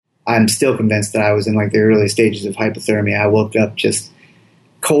I'm still convinced that I was in like the early stages of hypothermia. I woke up just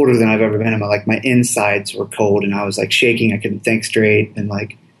colder than I've ever been. My insides were cold, and I was like shaking. I couldn't think straight, and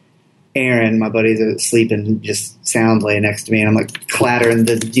like Aaron, my buddy's sleeping just soundly next to me, and I'm like clattering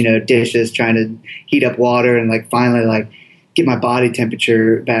the dishes, trying to heat up water, and like finally like get my body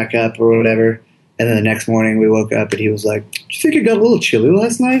temperature back up or whatever. And then the next morning we woke up and he was like, "Do you think it got a little chilly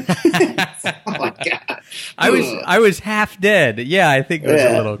last night?" Oh my God. I was half dead. Yeah, I think it was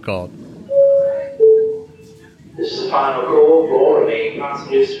a little cold. This is the final call for all remaining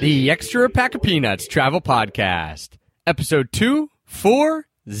passengers. The Extra Pack of Peanuts Travel Podcast, Episode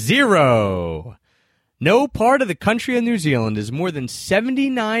 240. No part of the country of New Zealand is more than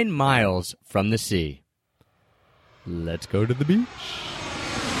 79 miles from the sea. Let's go to the beach.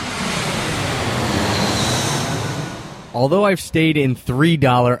 Although I've stayed in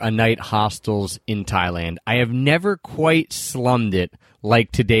 $3 a night hostels in Thailand, I have never quite slummed it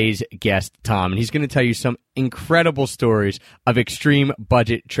like today's guest, Tom. And he's going to tell you some incredible stories of extreme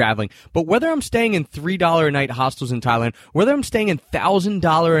budget traveling. But whether I'm staying in $3 a night hostels in Thailand, whether I'm staying in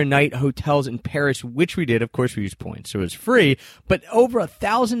 $1,000 a night hotels in Paris, which we did, of course we used points, so it was free, but over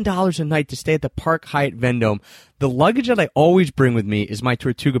 $1,000 a night to stay at the Park Hyatt Vendome, the luggage that I always bring with me is my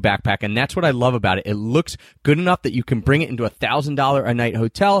Tortuga backpack, and that's what I love about it. It looks good enough that you can bring it into a $1,000 a night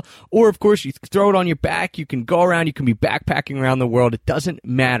hotel, or of course you throw it on your back, you can go around, you can be backpacking around the world. It doesn't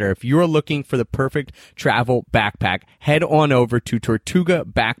matter. If you're looking for the perfect travel backpack, head on over to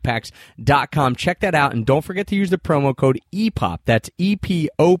tortugabackpacks.com. Check that out, and don't forget to use the promo code EPOP. That's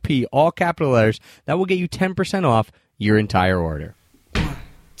EPOP, all capital letters. That will get you 10% off your entire order. 1,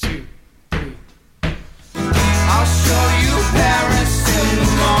 2, 3. I'll show you Paris in the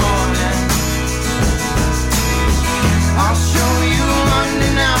morning. I'll show you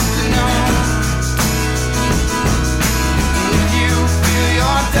London afternoon. If you feel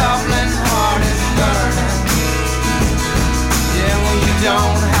your Dublin heart is burning, yeah, well, you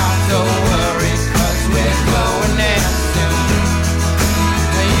don't have to worry, 'cause we're going there soon.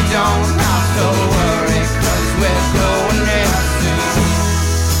 No, you don't have to worry, 'cause we're going there soon.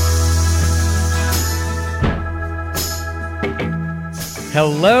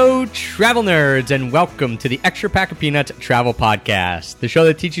 Hello, travel nerds, and welcome to the Extra Pack of Peanuts Travel Podcast, the show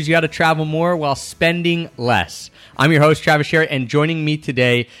that teaches you how to travel more while spending less. I'm your host, Travis Sherry, and joining me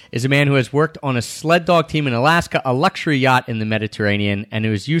today is a man who has worked on a sled dog team in Alaska, a luxury yacht in the Mediterranean, and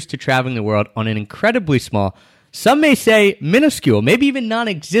who is used to traveling the world on an incredibly small, some may say minuscule, maybe even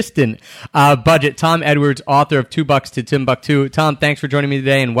non-existent budget. Tom Edwards, author of $2 to Timbuktu. Tom, thanks for joining me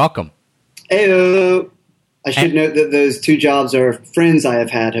today, and welcome. Hey, I should note that those two jobs are friends I have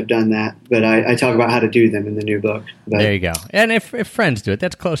done that, but I talk about how to do them in the new book. But, there you go. And if friends do it,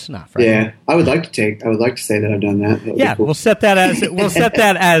 that's close enough, right? Yeah, I would like to say that I've done that. Yeah, cool. we'll set that as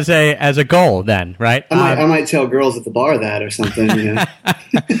a goal then, right? I might tell girls at the bar that or something. You know?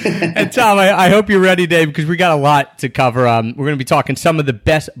 And Tom, I hope you're ready, Dave, because we got a lot to cover. We're going to be talking some of the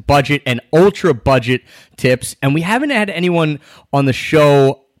best budget and ultra budget tips, and we haven't had anyone on the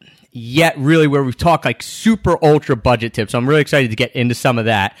show yet really where we've talked like super ultra budget tips. So I'm really excited to get into some of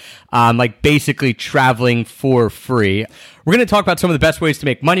that, like basically traveling for free. We're going to talk about some of the best ways to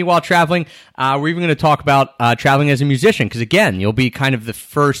make money while traveling. We're even going to talk about traveling as a musician, because again, you'll be kind of the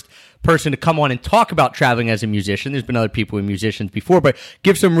first person to come on and talk about traveling as a musician. There's been other people who are musicians before, but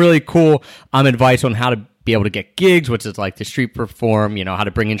give some really cool advice on how to be able to get gigs, what's it like to street perform, how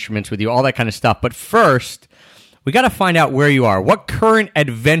to bring instruments with you, all that kind of stuff. But first, we got to find out where you are. What current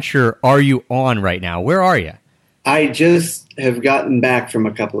adventure are you on right now? Where are you? I just have gotten back from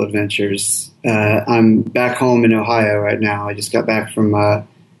a couple adventures. I'm back home in Ohio right now. I just got back from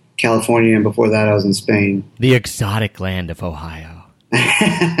California, and before that I was in Spain. The exotic land of Ohio.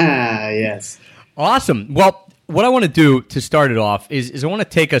 Yes. Awesome. Well, what I want to do to start it off is I want to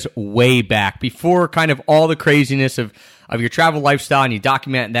take us way back before kind of all the craziness of your travel lifestyle, and you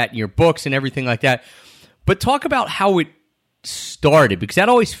document that in your books and everything like that. But talk about how it started, because that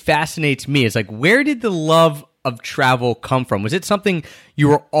always fascinates me. It's like, where did the love of travel come from? Was it something you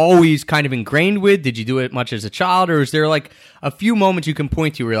were always kind of ingrained with? Did you do it much as a child? Or is there like a few moments you can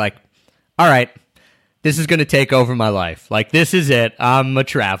point to where you're like, all right, this is going to take over my life. Like, this is it. I'm a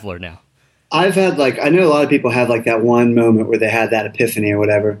traveler now. I've had I know a lot of people have like that one moment where they had that epiphany or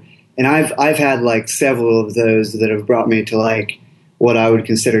whatever. And I've had like several of those that have brought me to like what I would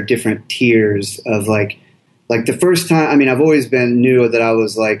consider different tiers of like the first time. I mean, I've always knew that I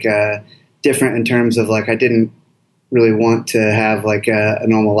was like different in terms of like I didn't really want to have like a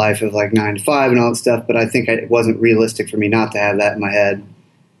normal life of like 9 to 5 and all that stuff, but I think it wasn't realistic for me not to have that in my head.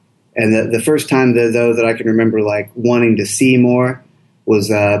 And the first time though that I can remember like wanting to see more was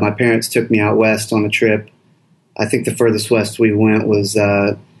my parents took me out west on a trip. I think the furthest west we went was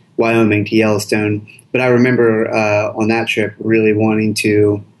Wyoming to Yellowstone. But I remember on that trip really wanting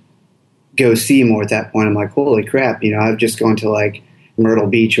to go see more at that point. I'm like, holy crap, I've just gone to like Myrtle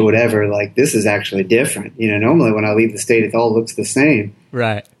Beach or whatever. Like, this is actually different. Normally when I leave the state, it all looks the same.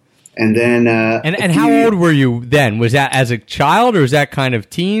 Right. And then... And how old were you then? Was that as a child, or was that kind of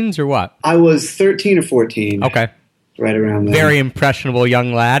teens, or what? I was 13 or 14. Okay. Right around there. Very impressionable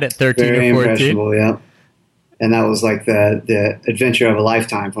young lad at 13 Very or 14. impressionable, yeah. And that was like the adventure of a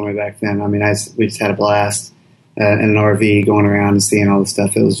lifetime for me back then. I mean, we just had a blast in an RV going around and seeing all the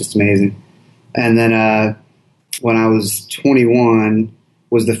stuff. It was just amazing. And then when I was 21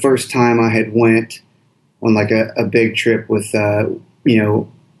 was the first time I had went on like a big trip with,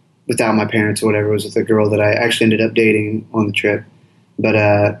 without my parents or whatever. It was with a girl that I actually ended up dating on the trip. But,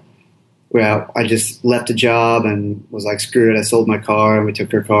 I just left a job and was like, screw it. I sold my car and we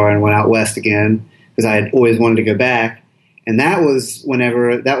took her car and went out west again because I had always wanted to go back. And that was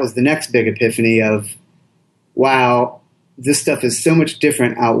the next big epiphany of, wow, this stuff is so much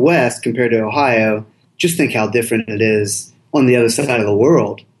different out west compared to Ohio. Just think how different it is on the other side of the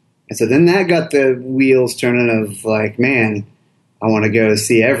world. And so then that got the wheels turning of like, man, I want to go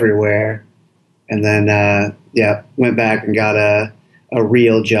see everywhere. And then, went back and got a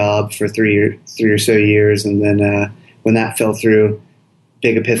real job for three or so years. And then when that fell through,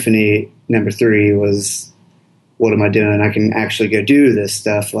 big epiphany number 3 was, what am I doing? I can actually go do this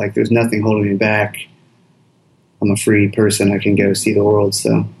stuff. Like, there's nothing holding me back. I'm a free person. I can go see the world.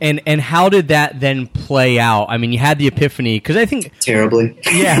 So, and how did that then play out? I mean, you had the epiphany because I think terribly.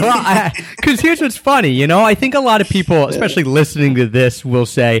 Yeah, well, because here's what's funny. I think a lot of people, especially listening to this, will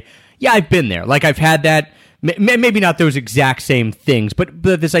say, "Yeah, I've been there. Like, I've had that." Maybe not those exact same things, but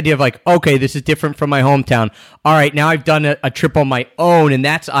this idea of like, okay, this is different from my hometown. All right, now I've done a trip on my own, and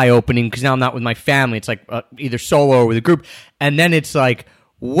that's eye-opening because now I'm not with my family. It's like either solo or with a group. And then it's like,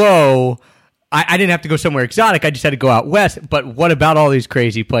 whoa, I didn't have to go somewhere exotic. I just had to go out west. But what about all these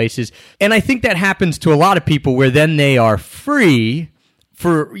crazy places? And I think that happens to a lot of people where then they are free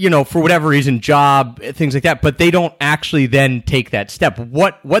for whatever reason, job, things like that, but they don't actually then take that step.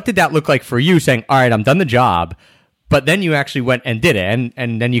 What did that look like for you, saying, all right, I'm done the job, but then you actually went and did it,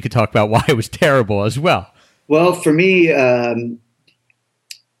 and then you could talk about why it was terrible as well. Well, for me,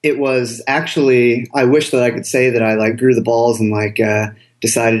 it was actually, I wish that I could say that I like grew the balls and like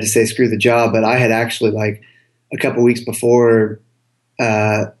decided to say screw the job, but I had actually like a couple weeks before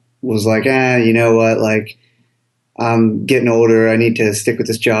was like, you know what, like, I'm getting older. I need to stick with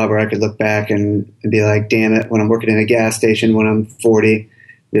this job, or I could look back and be like, damn it, when I'm working in a gas station when I'm 40,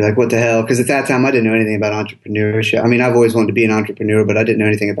 be like, what the hell? Because at that time, I didn't know anything about entrepreneurship. I mean, I've always wanted to be an entrepreneur, but I didn't know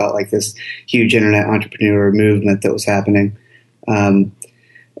anything about like this huge internet entrepreneur movement that was happening.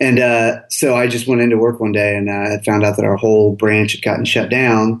 So I just went into work one day and I found out that our whole branch had gotten shut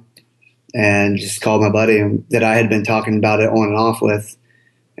down, and just called my buddy that I had been talking about it on and off with,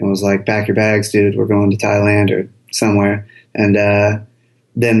 and was like, pack your bags, dude, we're going to Thailand or somewhere. And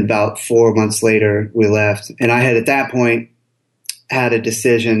then about 4 months later, we left. And I had at that point had a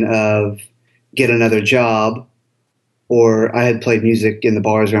decision of get another job, or I had played music in the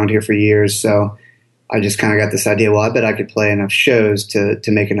bars around here for years. So I just kind of got this idea, well, I bet I could play enough shows to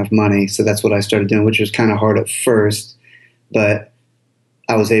make enough money. So that's what I started doing, which was kind of hard at first, but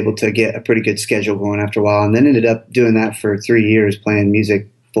I was able to get a pretty good schedule going after a while, and then ended up doing that for 3 years, playing music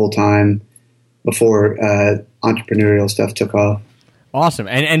full time before entrepreneurial stuff took off. Awesome.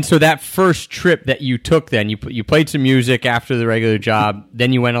 And so that first trip that you took, then you played some music after the regular job,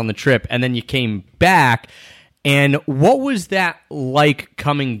 then you went on the trip, and then you came back. And what was that like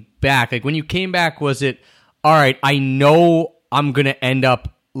coming back? Like when you came back, was it, all right, I know I'm going to end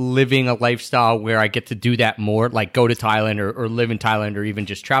up living a lifestyle where I get to do that more, like go to Thailand or live in Thailand or even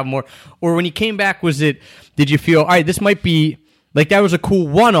just travel more? Or when you came back, did you feel, all right, this might be, like that was a cool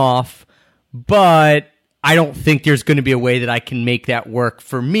one-off, but I don't think there's going to be a way that I can make that work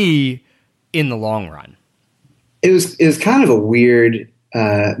for me in the long run? It was kind of a weird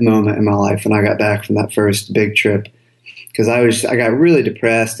moment in my life when I got back from that first big trip, because I got really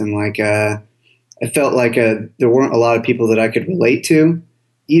depressed, and like I felt like there weren't a lot of people that I could relate to,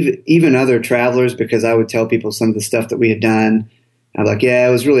 even other travelers, because I would tell people some of the stuff that we had done. I'm like, yeah,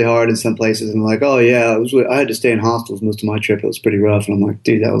 it was really hard in some places, and like, oh yeah, I had to stay in hostels most of my trip. It was pretty rough, and I'm like,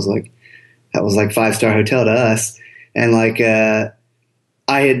 dude, that was like 5-star hotel to us. And like I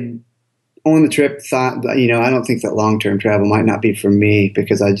had on the trip thought, I don't think that long-term travel might not be for me,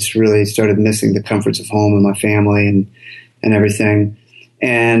 because I just really started missing the comforts of home and my family and everything.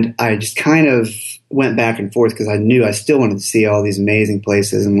 And I just kind of went back and forth because I knew I still wanted to see all these amazing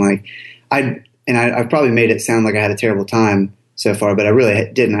places. And like, I've probably made it sound like I had a terrible time so far, but I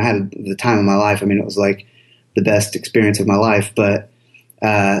really didn't. I had the time of my life. I mean, it was like the best experience of my life, but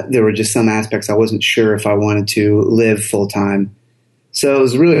there were just some aspects I wasn't sure if I wanted to live full time. So it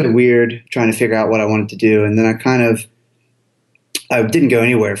was really weird trying to figure out what I wanted to do. And then I didn't go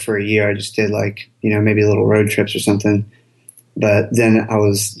anywhere for a year. I just did like, maybe little road trips or something. But then I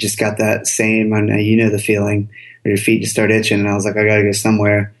just got that same, the feeling where your feet just start itching. And I was like, I got to go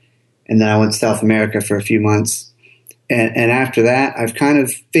somewhere. And then I went to South America for a few months. And after that, I've kind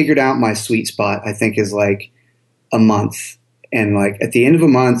of figured out my sweet spot, I think, is like a month. And like at the end of a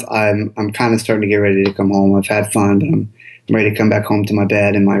month, I'm kind of starting to get ready to come home. I've had fun, but I'm ready to come back home to my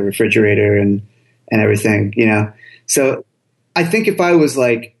bed and my refrigerator and everything, So I think if I was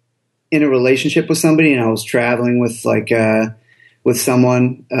like in a relationship with somebody and I was traveling with like with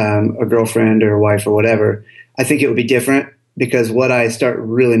someone, a girlfriend or a wife or whatever, I think it would be different, because what I start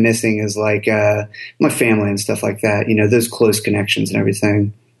really missing is like my family and stuff like that, those close connections and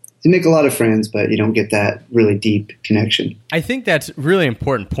everything. You make a lot of friends, but you don't get that really deep connection. I think that's a really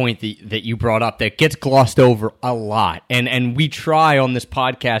important point that you brought up that gets glossed over a lot. And we try on this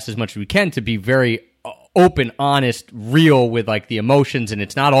podcast as much as we can to be very open, honest, real with like the emotions, and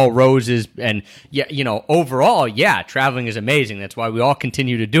it's not all roses. And overall, traveling is amazing. That's why we all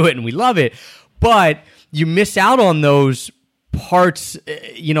continue to do it and we love it. But you miss out on those parts,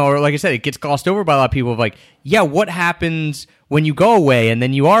 or like I said, it gets glossed over by a lot of people of like, what happens when you go away and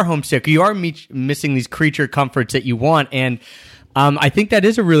then you are homesick, or you are missing these creature comforts that you want. And I think that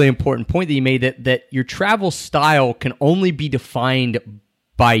is a really important point that you made, that your travel style can only be defined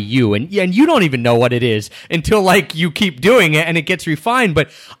by you, and you don't even know what it is until like you keep doing it and it gets refined. But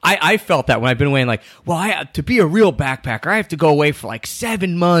I felt that when I've been away, and like, to be a real backpacker, I have to go away for like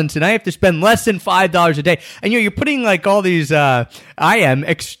 7 months and I have to spend less than $5 a day. And you're putting like all these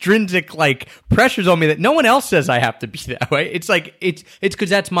extrinsic like pressures on me that no one else says I have to be that way. It's like it's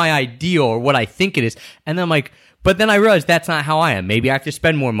because that's my ideal or what I think it is. And then I'm like, but then I realized that's not how I am. Maybe I have to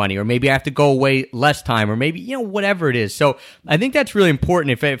spend more money, or maybe I have to go away less time, or maybe, whatever it is. So I think that's really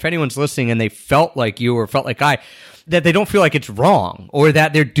important if anyone's listening and they felt like you or felt like I, that they don't feel like it's wrong or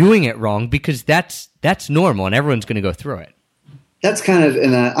that they're doing it wrong, because that's normal and everyone's going to go through it. That's kind of,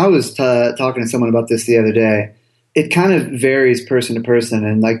 and I was talking to someone about this the other day. It kind of varies person to person.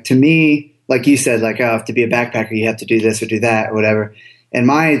 And like, to me, like you said, like, to be a backpacker, you have to do this or do that or whatever. And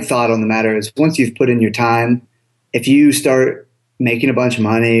my thought on the matter is, once you've put in your time, if you start making a bunch of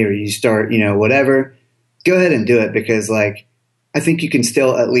money or you start, whatever, go ahead and do it, because like, I think you can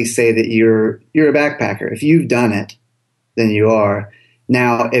still at least say that you're a backpacker. If you've done it, then you are.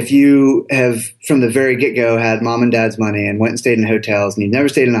 Now, if you have from the very get-go had mom and dad's money and went and stayed in hotels and you've never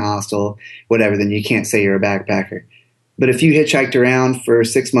stayed in a hostel, whatever, then you can't say you're a backpacker. But if you hitchhiked around for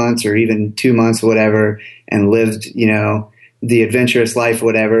 6 months or even 2 months or whatever and lived, the adventurous life or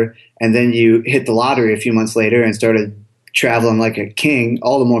whatever, and then you hit the lottery a few months later and started traveling like a king,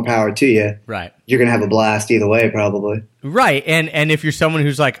 all the more power to you. Right. You're going to have a blast either way, probably. Right. And if you're someone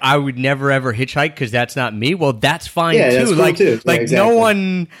who's like, I would never ever hitchhike because that's not me, well, that's fine too. That's cool too. Like exactly. No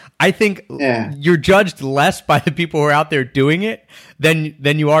one, I think you're judged less by the people who are out there doing it than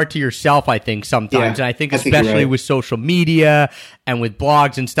you are to yourself, I think, sometimes. And I think especially with social media and with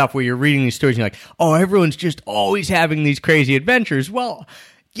blogs and stuff where you're reading these stories and you're like, oh, everyone's just always having these crazy adventures. Well,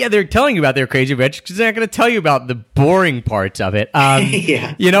 yeah, they're telling you about their crazy adventures because they're not going to tell you about the boring parts of it.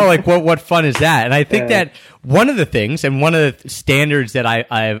 Like what fun is that? And I think that one of the things and one of the standards that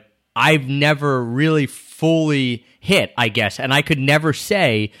I've never really fully hit, I guess, and I could never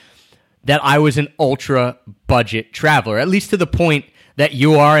say that I was an ultra budget traveler, at least to the point that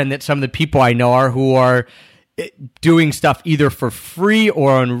you are and that some of the people I know are, who are doing stuff either for free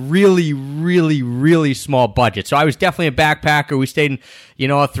or on really, really, really small budget. So I was definitely a backpacker. We stayed in,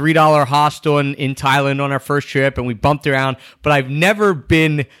 a $3 hostel in Thailand on our first trip, and we bumped around, but I've never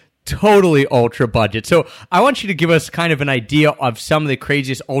been totally ultra budget. So I want you to give us kind of an idea of some of the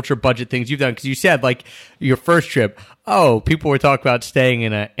craziest ultra budget things you've done. Because you said, like, your first trip, people were talking about staying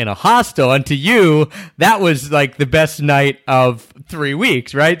in a hostel, and to you, that was like the best night of 3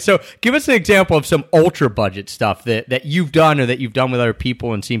 weeks, right? So give us an example of some ultra budget stuff that you've done or that you've done with other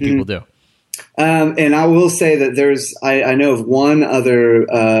people and seen people do. And I will say that I know of one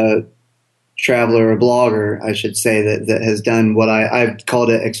other traveler or blogger, I should say, that has done what I've called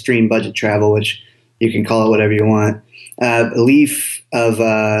it extreme budget travel, which you can call it whatever you want. Leaf of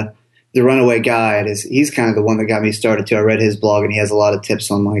The Runaway Guide he's kind of the one that got me started too. I read his blog and he has a lot of tips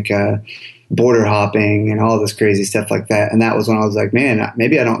on like border hopping and all this crazy stuff like that. And that was when I was like, man,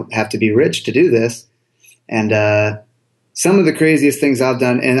 maybe I don't have to be rich to do this. And some of the craziest things I've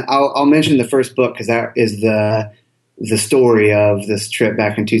done, and I'll mention the first book because that is the story of this trip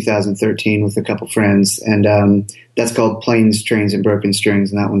back in 2013 with a couple friends. And that's called Planes, Trains, and Broken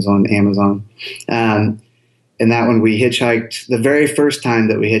Strings, and that one's on Amazon. And that one we hitchhiked. The very first time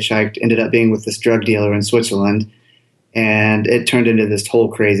that we hitchhiked ended up being with this drug dealer in Switzerland. And it turned into this whole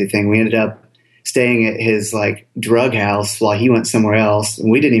crazy thing. We ended up staying at his like drug house while he went somewhere else.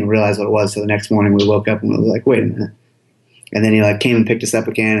 And we didn't even realize what it was. So the next morning we woke up and we were like, wait a minute. And then he like came and picked us up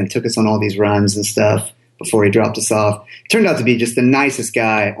again and took us on all these runs and stuff before he dropped us off. Turned out to be just the nicest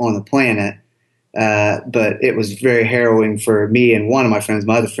guy on the planet. But it was very harrowing for me and one of my friends.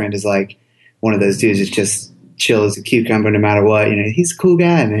 My other friend is like one of those dudes that's just chill as a cucumber no matter what. You know, he's a cool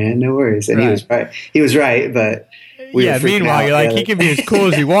guy, man. No worries. And he was right. He was right, but meanwhile, you're like, he can be as cool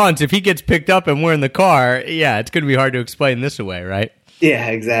as he wants. If he gets picked up and we're in the car, it's going to be hard to explain this away, right? Yeah,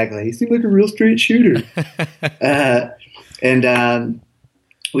 exactly. He seemed like a real straight shooter. And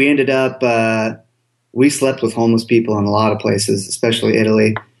we ended up, we slept with homeless people in a lot of places, especially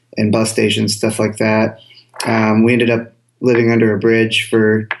Italy and bus stations, stuff like that. We ended up living under a bridge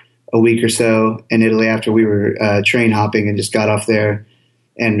for a week or so in Italy after we were train hopping and just got off there.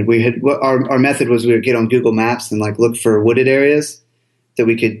 And we had our method was we would get on Google Maps and like look for wooded areas that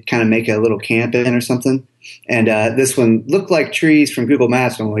we could kind of make a little camp in or something. And this one looked like trees from Google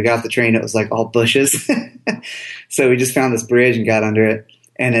Maps. When we got off the train, it was like all bushes. So we just found this bridge and got under it.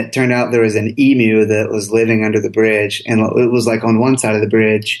 And it turned out there was an emu that was living under the bridge. And it was like on one side of the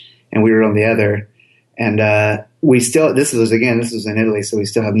bridge and we were on the other. And this was in Italy, so we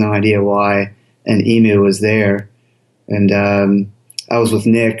still have no idea why an emu was there. And I was with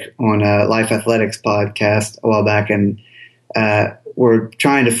Nick on a Life Athletics podcast a while back, and we're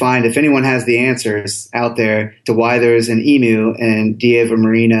trying to find if anyone has the answers out there to why there is an emu in Dieva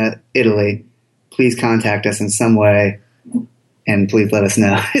Marina, Italy. Please contact us in some way, and please let us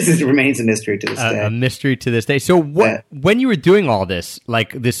know. This remains a mystery to this day. A mystery to this day. So when you were doing all this,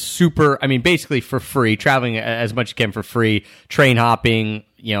 like this basically for free, traveling as much as you can for free, train hopping,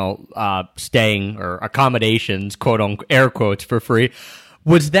 staying or accommodations, quote unquote, air quotes, for free.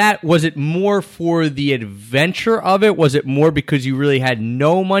 Was it more for the adventure of it? Was it more because you really had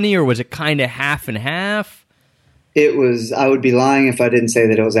no money, or was it kind of half and half? It was, I would be lying if I didn't say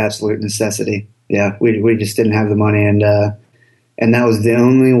that it was absolute necessity. Yeah. We just didn't have the money. And that was the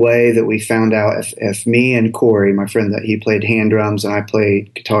only way that we found out if me and Corey, my friend, that he played hand drums and I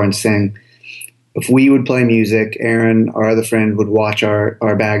played guitar and sing, if we would play music, Aaron, our other friend, would watch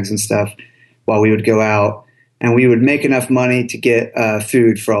our bags and stuff while we would go out. And we would make enough money to get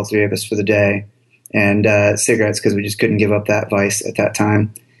food for all three of us for the day and cigarettes because we just couldn't give up that vice at that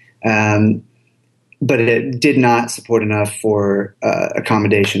time. But it did not support enough for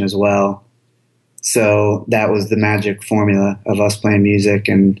accommodation as well. So that was the magic formula of us playing music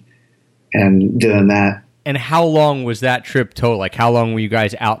and doing that. And how long was that trip total? Like, how long were you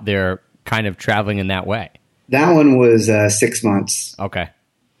guys out there kind of traveling in that way? That one was 6 months. Okay.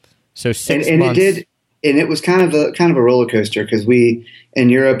 So 6 months. It was kind of a roller coaster because in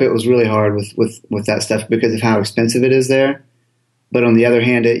Europe, it was really hard with that stuff because of how expensive it is there. But on the other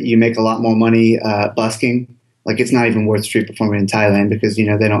hand, you make a lot more money busking. Like, it's not even worth street performing in Thailand because, they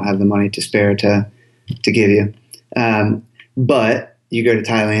don't have the money to spare to give you. But you go to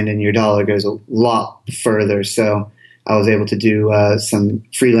Thailand and your dollar goes a lot further. So I was able to do some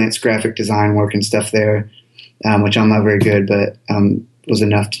freelance graphic design work and stuff there, which I'm not very good, but was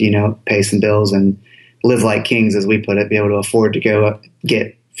enough to, pay some bills and live like kings, as we put it, be able to afford to go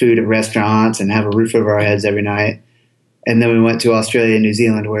get food at restaurants and have a roof over our heads every night. And then we went to Australia and New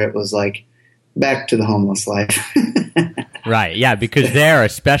Zealand, where it was like back to the homeless life. Right. Yeah. Because there,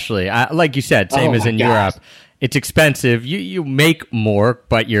 especially, like you said, same as in Europe, it's expensive. You make more,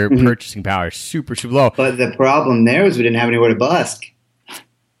 but your purchasing power is super, super low. But the problem there was we didn't have anywhere to busk.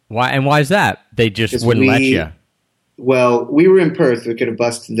 Why? And why is that? They just wouldn't let you. Well, we were in Perth. We could have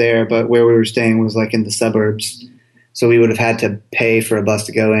busked there, but where we were staying was like in the suburbs. So we would have had to pay for a bus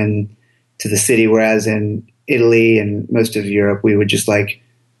to go in to the city, whereas in Italy and most of Europe, we would just like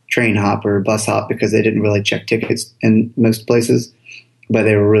train hop or bus hop because they didn't really check tickets in most places, but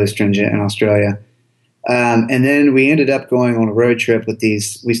they were really stringent in Australia. And then we ended up going on a road trip with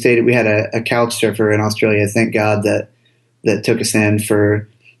these. We had a couch surfer in Australia. Thank God that took us in for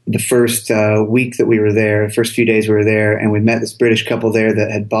the first week that we were there, the first few days we were there. And we met this British couple there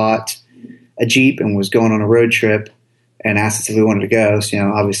that had bought a Jeep and was going on a road trip and asked us if we wanted to go. So,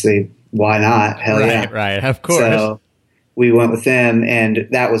 obviously, why not? Hell yeah. Right. Of course. So we went with them, and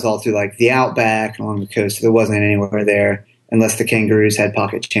that was all through like the outback along the coast. So there wasn't anywhere there unless the kangaroos had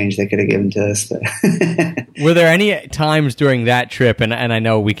pocket change they could have given to us. But were there any times during that trip, and I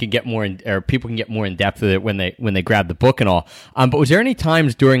know we could get more or people can get more in depth with it when they grab the book and all, but was there any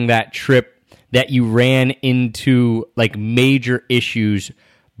times during that trip that you ran into like major issues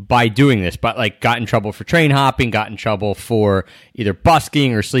by doing this, but like got in trouble for train hopping, got in trouble for either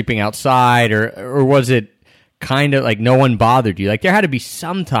busking or sleeping outside, or was it kind of like no one bothered you? Like there had to be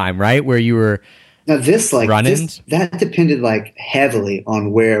some time, right, where you were now that depended like heavily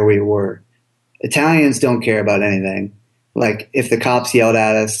on where we were. Italians don't care about anything. Like if the cops yelled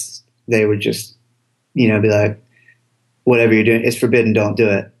at us, they would just, be like, whatever you're doing, it's forbidden, don't do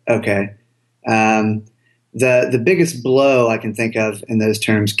it. Okay. The biggest blow I can think of in those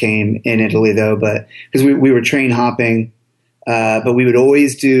terms came in Italy, though, but because we were train hopping, but we would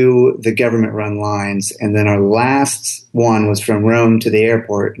always do the government run lines. And then our last one was from Rome to the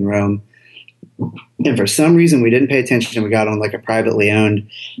airport in Rome. And for some reason, we didn't pay attention. We got on like a privately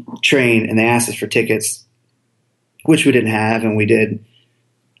owned train, and they asked us for tickets, which we didn't have. And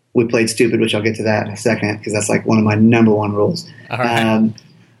we played stupid, which I'll get to that in a second, because that's like one of my number one rules. All right.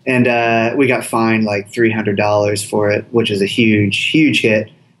 And we got fined like $300 for it, which is a huge, huge hit.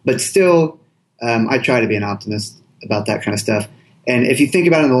 But still, I try to be an optimist about that kind of stuff. And if you think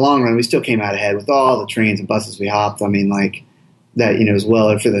about it in the long run, we still came out ahead with all the trains and buses we hopped. I mean, like that, as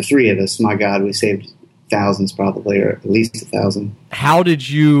well. For the three of us, my God, we saved thousands probably, or at least 1,000. How did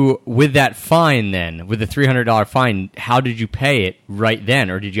you, with that fine then, with the $300 fine, how did you pay it right then?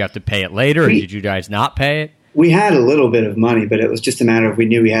 Or did you have to pay it later, or did you guys not pay it? We had a little bit of money, but it was just a matter of we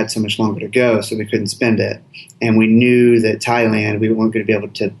knew we had so much longer to go, so we couldn't spend it. And we knew that Thailand, we weren't going to be able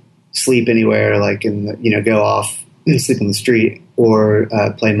to sleep anywhere, like go off and sleep on the street, or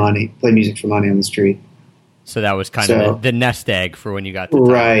play music for money on the street. So that was kind of the nest egg for when you got to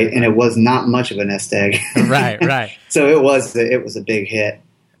Thailand. Right, and it was not much of a nest egg. Right. So it was a big hit,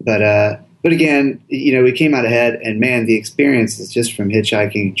 but again, we came out ahead, and man, the experiences just from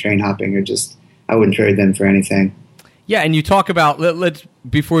hitchhiking and train hopping are just, I wouldn't trade them for anything. Yeah, and you talk about, let's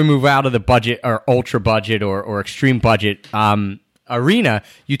before we move out of the budget or ultra budget or extreme budget arena,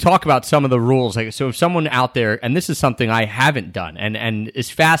 you talk about some of the rules. Like, so if someone out there, and this is something I haven't done and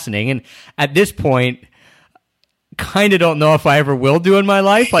is fascinating, and at this point, kind of don't know if I ever will do in my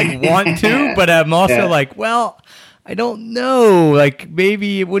life, like want to, but I'm also like, well, I don't know. Like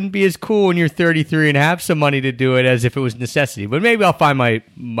maybe it wouldn't be as cool when you're 33 and have some money to do it as if it was necessity. But maybe I'll find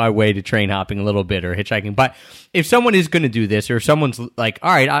my way to train hopping a little bit or hitchhiking. But if someone is going to do this, or if someone's like,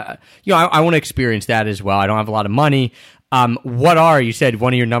 all right, I want to experience that as well. I don't have a lot of money. You said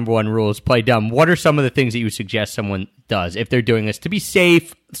one of your number one rules, play dumb. What are some of the things that you would suggest someone does if they're doing this to be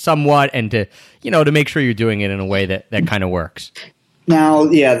safe somewhat and to make sure you're doing it in a way that kind of works? Now,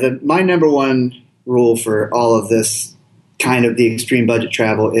 my number one rule for all of this kind of the extreme budget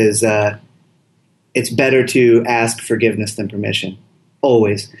travel is it's better to ask forgiveness than permission.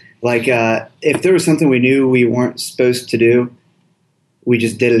 Always. Like if there was something we knew we weren't supposed to do, we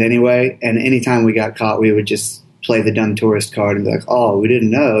just did it anyway. And anytime we got caught, we would just play the dumb tourist card and be like, oh, we didn't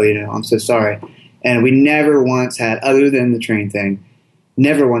know, I'm so sorry. And we never once had, other than the train thing,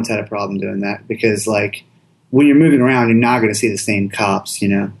 never once had a problem doing that, because like when you're moving around, you're not going to see the same cops,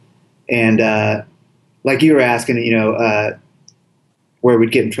 and like you were asking, where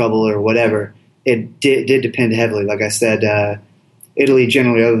we'd get in trouble or whatever, it did depend heavily. Like I said, Italy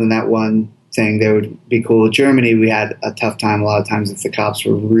generally, other than that one thing, they would be cool. Germany, we had a tough time a lot of times if the cops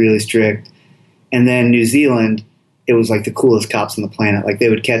were really strict. And then New Zealand, it was like the coolest cops on the planet. Like they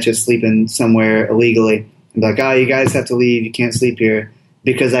would catch us sleeping somewhere illegally and be like, oh, you guys have to leave. You can't sleep here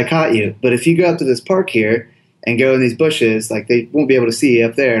because I caught you. But if you go up to this park here and go in these bushes, like they won't be able to see you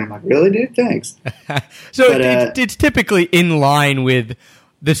up there. And I'm like, really, dude? Thanks. It's typically in line with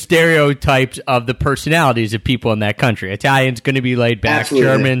the stereotypes of the personalities of people in that country. Italians going to be laid back. Absolutely.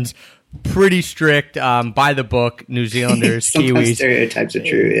 Germans pretty strict, by the book. New Zealanders, Kiwis. Stereotypes are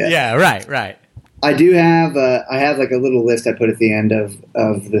true. Yeah. Yeah. Right. I do have I have like a little list I put at the end of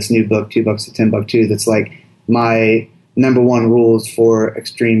this new book, $2 to $10 that's like my number one rules for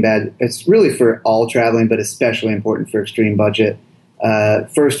extreme bad. It's really for all traveling, but especially important for extreme budget.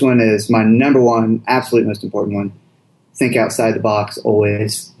 First one is my number one, absolute most important one. Think outside the box.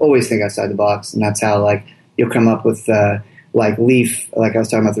 Always think outside the box, and that's how like you'll come up with like Leaf. Like I was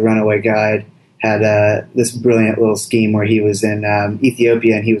talking about, the Runaway Guide had this brilliant little scheme where he was in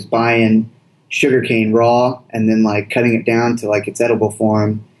Ethiopia and he was buying sugarcane raw and then like cutting it down to like its edible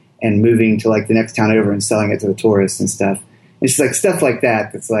form and moving to like the next town over and selling it to the tourists and stuff. It's like stuff like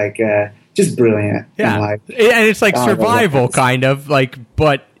that that's like just brilliant. Yeah, And, like, and it's like oh, survival that's- kind of like,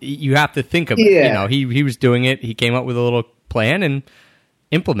 but you have to think of it. Yeah. You know, he was doing it. He came up with a little plan and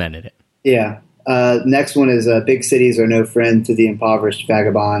implemented it. Yeah. Next one is big cities are no friend to the impoverished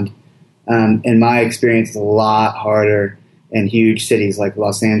vagabond. In my experience, it's a lot harder in huge cities like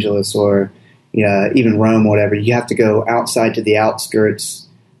Los Angeles or even Rome, whatever. You have to go outside to the outskirts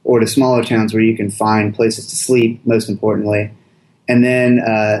or to smaller towns where you can find places to sleep, most importantly, and then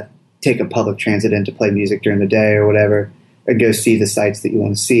take a public transit in to play music during the day or whatever, or go see the sites that you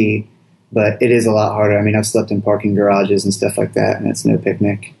want to see. But it is a lot harder. I mean, I've slept in parking garages and stuff like that, and it's no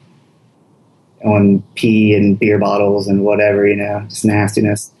picnic. On pee and beer bottles and whatever, just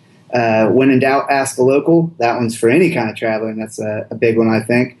nastiness. When in doubt, ask a local. That one's for any kind of traveling. That's a big one, I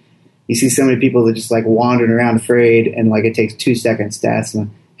think. You see so many people that just like wandering around afraid, and like it takes 2 seconds to ask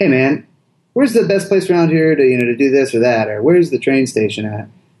them, "Hey man, where's the best place around here to do this or that, or where's the train station at?"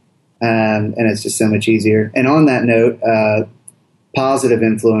 And it's just so much easier. And on that note, positive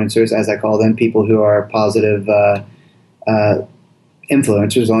influencers, as I call them, people who are positive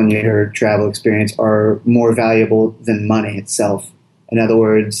influencers on your travel experience, are more valuable than money itself. In other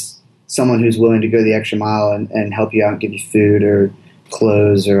words, someone who's willing to go the extra mile and help you out and give you food or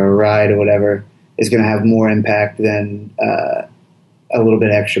clothes or a ride or whatever is going to have more impact than a little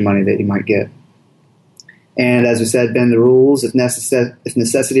bit extra money that you might get. And as we said, bend the rules if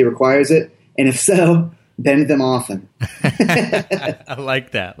necessity requires it, and if so, bend them often. I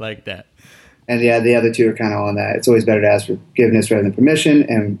like that. And yeah, the other two are kind of on that. It's always better to ask for forgiveness rather than permission,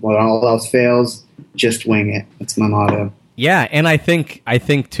 and when all else fails, just wing it. That's my motto. Yeah, and I think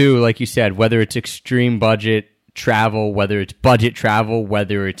too, like you said, whether it's extreme budget travel, whether it's budget travel,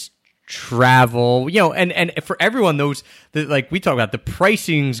 whether it's travel, and for everyone, like we talk about, the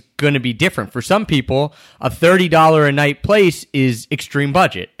pricing's going to be different. For some people, a $30 a night place is extreme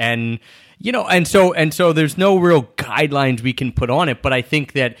budget, and so there's no real guidelines we can put on it. But I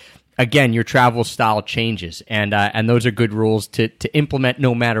think that, again, your travel style changes, and those are good rules to implement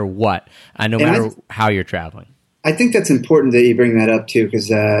no matter what, no matter how you're traveling. I think that's important that you bring that up too,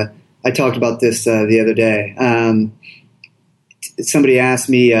 because I talked about this the other day. Somebody asked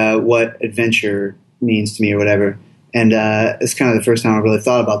me what adventure means to me or whatever, and it's kind of the first time I really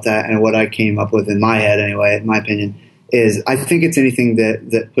thought about that. And what I came up with in my head, anyway, in my opinion, is I think it's anything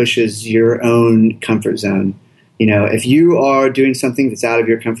that pushes your own comfort zone. If you are doing something that's out of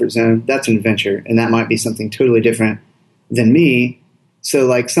your comfort zone, that's an adventure, and that might be something totally different than me. So,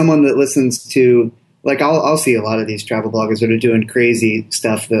 like someone that listens to, like I'll see a lot of these travel bloggers that are doing crazy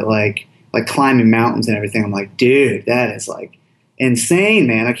stuff that like climbing mountains and everything. I'm like, dude, that is like insane,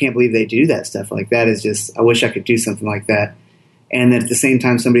 man. I can't believe they do that stuff. Like that is just, I wish I could do something like that. And at the same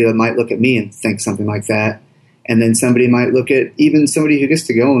time, somebody that might look at me and think something like that. And then somebody might look at even somebody who gets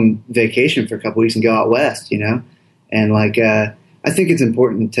to go on vacation for a couple weeks and go out west, And like, I think it's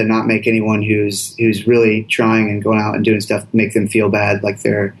important to not make anyone who's really trying and going out and doing stuff make them feel bad like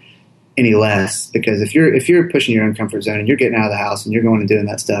they're any less. Because if you're pushing your own comfort zone and you're getting out of the house and you're going and doing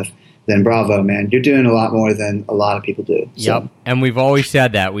that stuff, then bravo, man. You're doing a lot more than a lot of people do. So. Yep. And we've always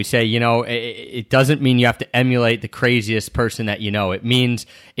said that. We say, it doesn't mean you have to emulate the craziest person that you know. It means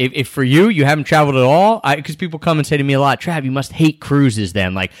if for you haven't traveled at all, because people come and say to me a lot, Trav, you must hate cruises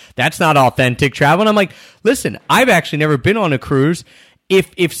then. Like, that's not authentic travel. And I'm like, listen, I've actually never been on a cruise.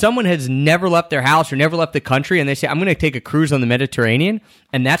 If someone has never left their house or never left the country and they say, I'm going to take a cruise on the Mediterranean,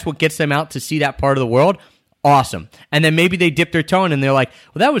 and that's what gets them out to see that part of the world, awesome. And then maybe they dip their toe in and they're like,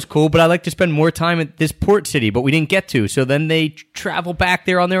 well, that was cool, but I'd like to spend more time at this port city, but we didn't get to. So then they travel back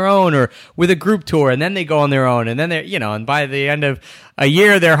there on their own or with a group tour, and then they go on their own. And then they're, and by the end of a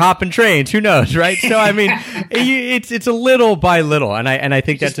year, they're hopping trains. Who knows, right? So, I mean, it's a little by little. And I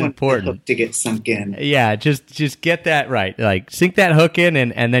think that's important. To get sunk in. Yeah, just get that right. Like, sink that hook in,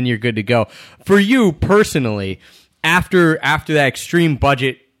 and then you're good to go. For you personally, after that extreme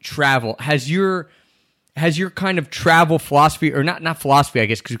budget travel, has your kind of travel philosophy, or not philosophy, I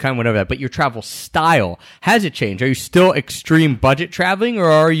guess, because you kind of went over that, but your travel style, has it changed? Are you still extreme budget traveling, or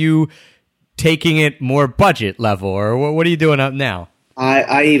are you taking it more budget level, or what are you doing up now?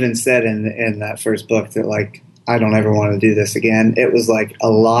 I even said in that first book that, like, I don't ever want to do this again. It was, like, a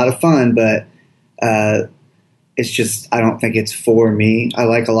lot of fun, but it's just, I don't think it's for me. I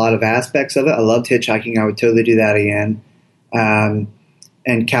like a lot of aspects of it. I loved hitchhiking. I would totally do that again.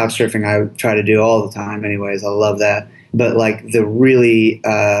 And couch surfing I try to do all the time anyways. I love that. But like the really,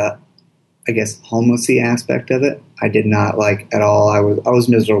 I guess, homelessy aspect of it, I did not like at all. I was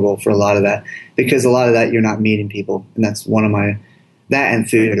miserable for a lot of that, because a lot of that you're not meeting people. And that's one of that and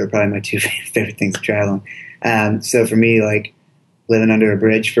food are probably my two favorite things of traveling. So for me, like living under a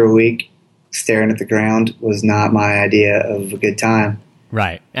bridge for a week staring at the ground was not my idea of a good time.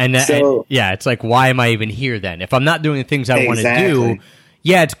 Right. And, So- yeah, it's like, why am I even here then? If I'm not doing the things I want to Exactly. do,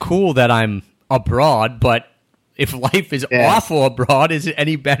 yeah, it's cool that I'm abroad, but if life is Yes. awful abroad, is it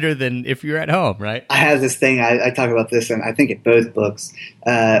any better than if you're at home, right? I have this thing, I talk about this, and I think in both books,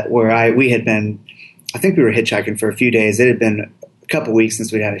 where we had been, I think we were hitchhiking for a few days. It had been a couple weeks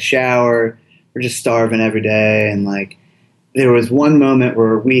since we'd had a shower. We're just starving every day. And like, there was one moment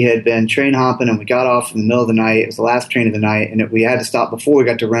where we had been train hopping and we got off in the middle of the night. It was the last train of the night. And we had to stop before we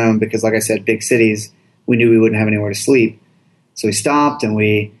got to Rome because, like I said, big cities, we knew we wouldn't have anywhere to sleep. So we stopped and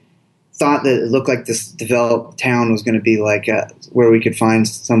we thought that it looked like this developed town was going to be like where we could find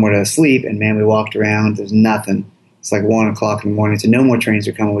somewhere to sleep. And man, we walked around. There's nothing. It's like 1 o'clock in the morning. So no more trains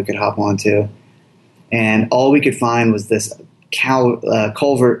are coming we could hop onto. And all we could find was this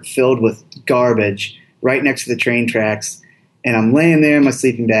culvert filled with garbage right next to the train tracks. And I'm laying there in my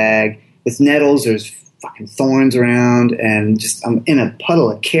sleeping bag with nettles. There's fucking thorns around. And just I'm in a puddle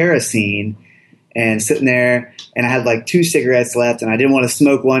of kerosene and sitting there. And I had like 2 cigarettes left. And I didn't want to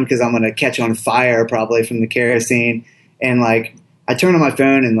smoke one because I'm going to catch on fire probably from the kerosene. And like I turned on my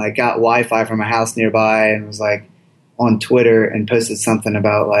phone and like got Wi-Fi from a house nearby and was like on Twitter and posted something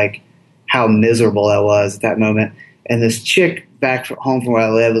about like how miserable I was at that moment. And this chick back home from where I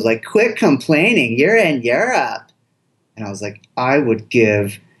live was like, quit complaining, you're in Europe. And I was like, I would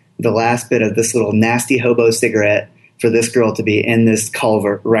give the last bit of this little nasty hobo cigarette for this girl to be in this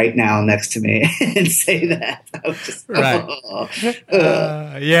culvert right now next to me and say that. I was just, Right. oh.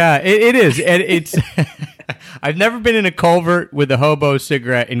 Yeah, it is. And it's I've never been in a culvert with a hobo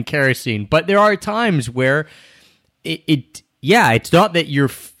cigarette and kerosene, but there are times where it's not that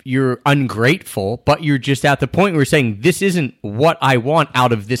you're ungrateful, but you're just at the point where you're saying this isn't what I want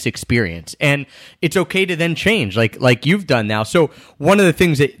out of this experience, and it's okay to then change, like you've done now. So one of the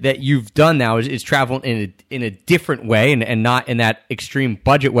things that you've done now is travel in a different way and not in that extreme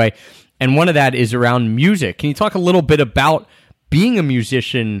budget way, and one of that is around music. Can you talk a little bit about being a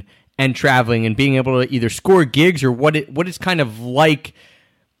musician and traveling and being able to either score gigs or what it's kind of like?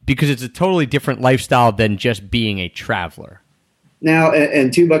 Because it's a totally different lifestyle than just being a traveler. Now,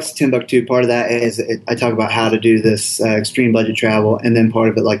 and $2 to Timbuktu, part of that is I talk about how to do this extreme budget travel, and then part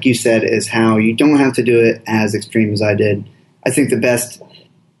of it, like you said, is how you don't have to do it as extreme as I did. I think the best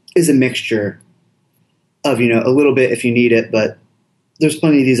is a mixture of, a little bit if you need it, but there's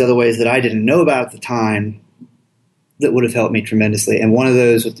plenty of these other ways that I didn't know about at the time that would have helped me tremendously. And one of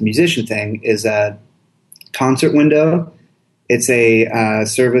those with the musician thing is a Concert Window. It's a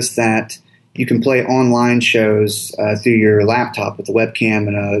service that you can play online shows through your laptop with a webcam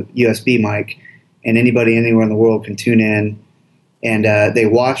and a USB mic, and anybody anywhere in the world can tune in, and they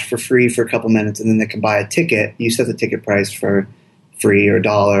watch for free for a couple minutes, and then they can buy a ticket. You set the ticket price for free or $1,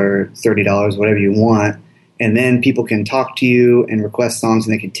 $30, whatever you want, and then people can talk to you and request songs,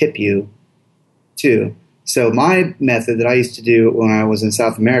 and they can tip you too. So my method that I used to do when I was in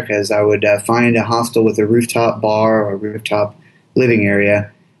South America is I would find a hostel with a rooftop bar or a rooftop living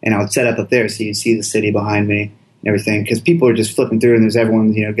area, and I would set up there so you'd see the city behind me and everything, because people are just flipping through and there's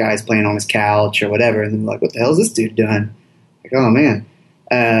everyone, guys playing on his couch or whatever, and they're like, what the hell is this dude doing? Like, oh man.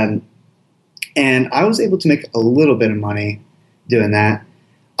 And I was able to make a little bit of money doing that.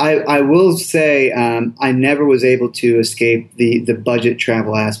 I will say I never was able to escape the budget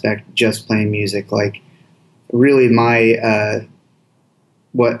travel aspect just playing music. Like, really my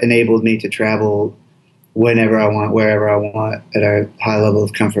what enabled me to travel whenever I want, wherever I want, at a high level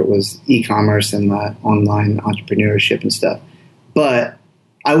of comfort was e-commerce and online entrepreneurship and stuff. But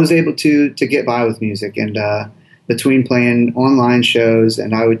I was able to get by with music, and between playing online shows,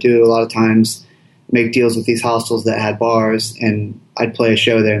 and I would do a lot of times make deals with these hostels that had bars, and I'd play a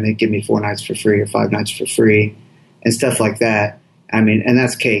show there and they'd give me 4 nights for free or 5 nights for free and stuff like that. I mean, and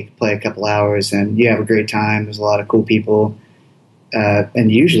that's cake. Play a couple hours and you have a great time. There's a lot of cool people.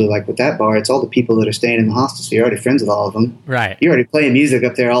 And usually, like with that bar, it's all the people that are staying in the hostel, so you're already friends with all of them. Right. You're already playing music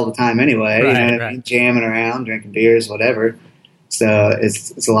up there all the time anyway. Right, what I mean? Jamming around, drinking beers, whatever. So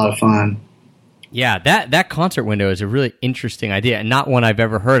it's a lot of fun. Yeah, that concert window is a really interesting idea and not one I've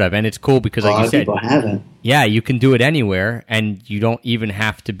ever heard of. And it's cool because, like you said, people haven't. Yeah, you can do it anywhere, and you don't even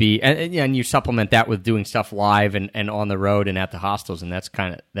have to be. And you supplement that with doing stuff live and on the road and at the hostels, and that's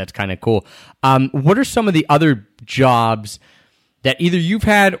kind of cool. What are some of the other jobs that either you've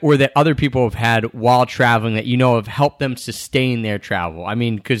had or that other people have had while traveling that have helped them sustain their travel? I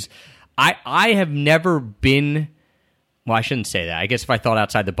mean, because I have never been. Well, I shouldn't say that. I guess if I thought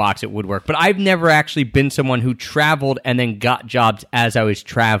outside the box, it would work. But I've never actually been someone who traveled and then got jobs as I was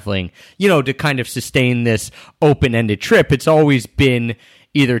traveling, to kind of sustain this open-ended trip. It's always been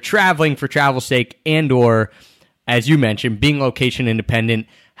either traveling for travel's sake and or, as you mentioned, being location independent,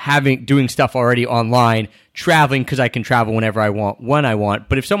 doing stuff already online, traveling because I can travel whenever I want, when I want.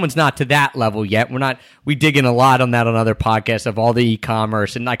 But if someone's not to that level yet, we dig in a lot on that on other podcasts of all the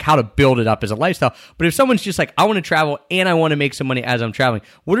e-commerce and like how to build it up as a lifestyle. But if someone's just like, I want to travel and I want to make some money as I'm traveling,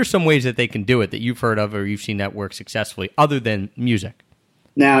 what are some ways that they can do it that you've heard of or you've seen that work successfully other than music?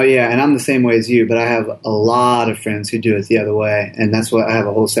 Now, yeah, and I'm the same way as you, but I have a lot of friends who do it the other way. And that's what I have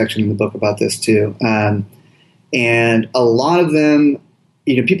a whole section in the book about this too. And a lot of them,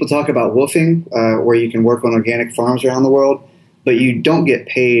 people talk about woofing, where you can work on organic farms around the world, but you don't get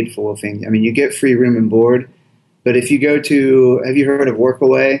paid for woofing. I mean, you get free room and board, but if you go to, have you heard of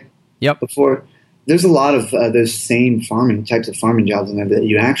Workaway? Yep. Before? There's a lot of those same types of farming jobs in there that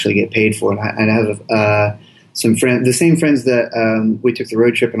you actually get paid for. And I have some friends, the same friends that we took the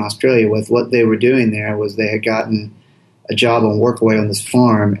road trip in Australia with. What they were doing there was they had gotten a job on Workaway on this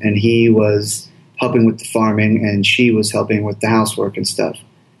farm, and he was helping with the farming, and she was helping with the housework and stuff.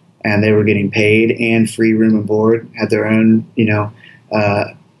 And they were getting paid and free room and board, had their own,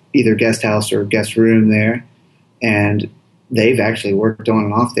 either guest house or guest room there. And they've actually worked on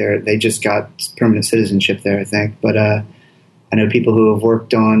and off there. They just got permanent citizenship there, I think. But I know people who have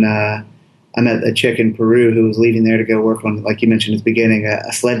worked on, I met a chick in Peru who was leaving there to go work on, like you mentioned at the beginning,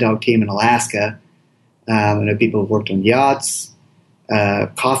 a sled dog team in Alaska. I know people who've worked on yachts,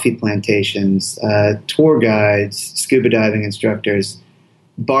 coffee plantations, tour guides, scuba diving instructors,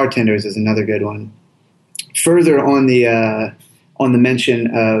 bartenders is another good one. Further on the mention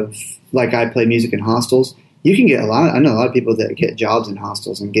of, like, I play music in hostels, you can get I know a lot of people that get jobs in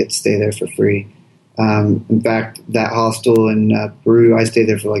hostels and get to stay there for free. In fact, that hostel in Peru, I stayed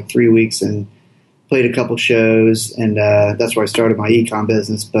there for like 3 weeks and played a couple shows, and that's where I started my e-com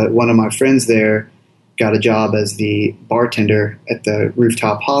business. But one of my friends there got a job as the bartender at the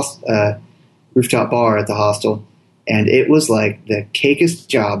rooftop bar at the hostel, and it was like the cakest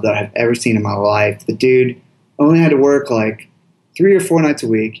job that I've ever seen in my life. The dude only had to work like 3 or 4 nights a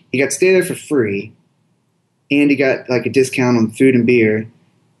week. He got to stay there for free, and he got like a discount on food and beer.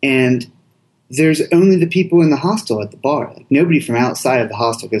 And there's only the people in the hostel at the bar. Like, nobody from outside of the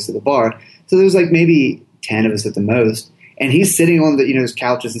hostel goes to the bar. So there's like maybe 10 of us at the most. And he's sitting on the, those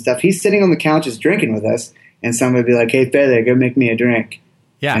couches and stuff. He's sitting on the couches drinking with us. And someone would be like, "Hey, Feather, go make me a drink."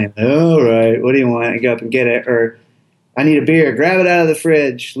 Yeah. And I'm like, "All right, what do you want?" And go up and get it. Or, "I need a beer. Grab it out of the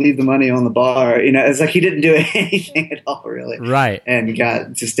fridge. Leave the money on the bar." It's like he didn't do anything at all, really. Right. And he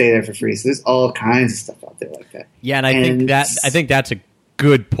got to stay there for free. So there's all kinds of stuff out there like that. Yeah, and I think that's a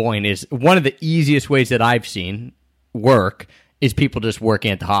good point. Is one of the easiest ways that I've seen work is people just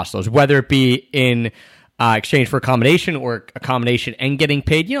working at the hostels, whether it be in exchange for accommodation or accommodation and getting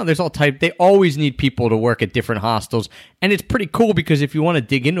paid. There's all type. They always need people to work at different hostels, and it's pretty cool because if you want to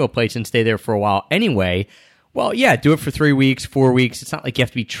dig into a place and stay there for a while anyway, well, yeah, do it for 3 weeks, 4 weeks. It's not like you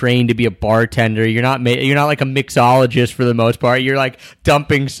have to be trained to be a bartender. You're not like a mixologist for the most part. You're like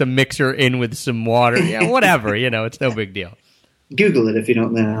dumping some mixer in with some water. Yeah, whatever. It's no big deal. Google it if you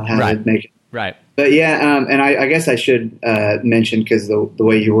don't know how to make it. Right. But yeah, and I guess I should mention, because the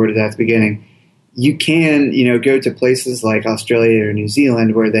way you worded that at the beginning, you can, go to places like Australia or New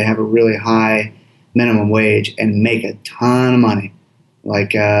Zealand where they have a really high minimum wage and make a ton of money.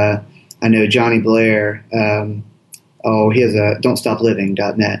 Like, I know Johnny Blair, he has a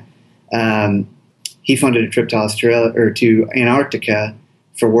don'tstopliving.net. He funded a trip to Australia or to Antarctica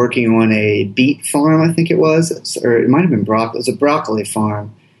for working on a beet farm, I think it was, or it might have been broccoli. It was a broccoli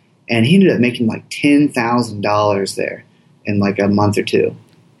farm, and he ended up making like $10,000 there in like a month or two.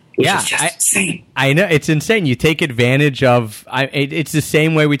 Which is just insane. I know, it's insane. You take advantage of. It's the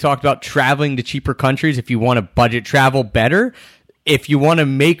same way we talked about traveling to cheaper countries. If you want to budget travel better, if you want to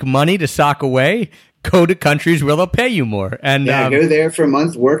make money to sock away, go to countries where they'll pay you more. And go there for a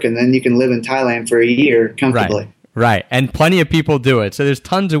month, work, and then you can live in Thailand for a year comfortably. Right, and plenty of people do it. So there's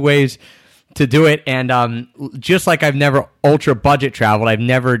tons of ways to do it. And just like I've never ultra budget traveled, I've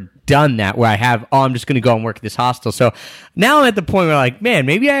never done that where I have, I'm just going to go and work at this hostel. So now I'm at the point where I'm like, man,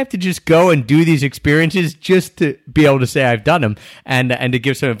 maybe I have to just go and do these experiences just to be able to say I've done them and to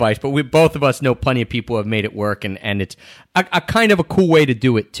give some advice. But both of us know plenty of people who have made it work, and it's a kind of a cool way to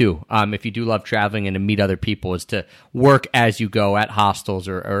do it too. If you do love traveling and to meet other people, is to work as you go at hostels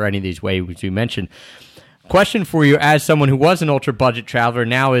or any of these ways we mentioned. Question for you, as someone who was an ultra budget traveler,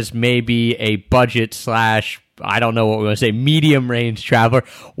 now is maybe a budget / I don't know what we want to say, medium range traveler.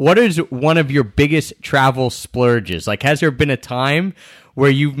 What is one of your biggest travel splurges? Like, has there been a time where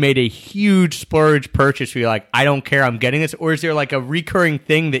you've made a huge splurge purchase where you're like, I don't care, I'm getting this? Or is there like a recurring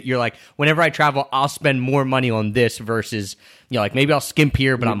thing that you're like, whenever I travel, I'll spend more money on this versus You know, like maybe I'll skimp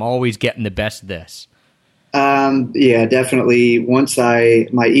here, but I'm always getting the best of this. Yeah, definitely. Once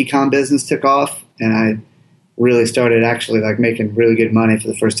my e-com business took off and I really started actually like making really good money for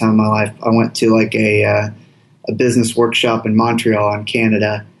the first time in my life, I went to like a business workshop in Montreal in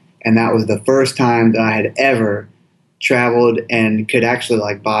Canada. And that was the first time that I had ever traveled and could actually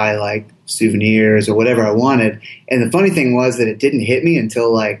like buy like souvenirs or whatever I wanted. And the funny thing was that it didn't hit me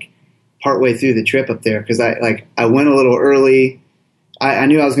until like partway through the trip up there, because I went a little early. I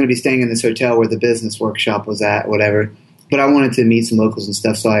knew I was going to be staying in this hotel where the business workshop was at, whatever. But I wanted to meet some locals and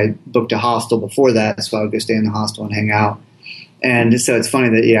stuff, so I booked a hostel before that, so I would go stay in the hostel and hang out. And so it's funny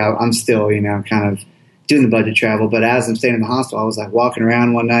that, yeah, I'm still, you know, kind of doing the budget travel. But as I'm staying in the hostel, I was like walking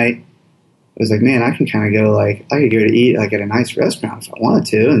around one night. I was like, man, I can kind of go like, I could go to eat like at a nice restaurant if I wanted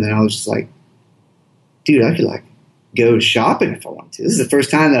to. And then I was just like, dude, I could like go shopping if I wanted to. This is the first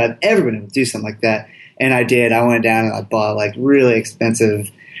time that I've ever been able to do something like that. And I did. I went down and I bought like really expensive,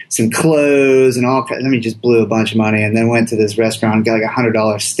 some clothes and all. I mean, just blew a bunch of money, and then went to this restaurant and got like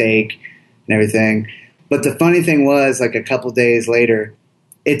 $100 steak and everything. But the funny thing was, like a couple days later,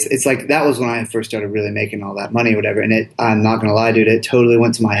 it's like that was when I first started really making all that money or whatever. And I'm not going to lie, dude, it totally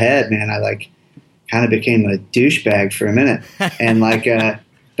went to my head, man. I like kind of became a douchebag for a minute. And like,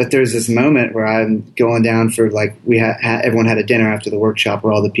 but there's this moment where I'm going down for like, everyone had a dinner after the workshop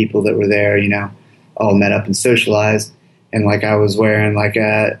where all the people that were there, you know, all met up and socialized. And like I was wearing like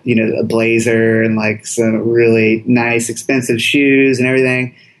a blazer and like some really nice expensive shoes and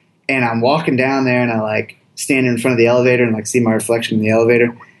everything. And I'm walking down there and I like stand in front of the elevator and like see my reflection in the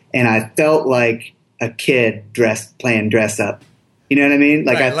elevator. And I felt like a kid playing dress up. You know what I mean?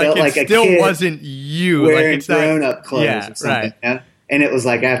 Like right, I felt like a still kid wasn't you wearing like grown up clothes or something. Right. You know? And it was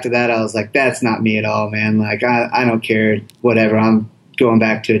like after that I was like, that's not me at all, man. Like I don't care, whatever. I'm going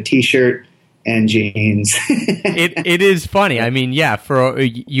back to a t-shirt and jeans. It is funny. I mean, yeah,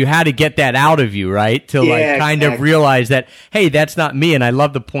 you had to get that out of you, right? To like kind of realize that, hey, that's not me. And I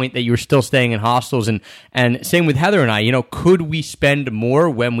love the point that you were still staying in hostels. And same with Heather and I, you know, could we spend more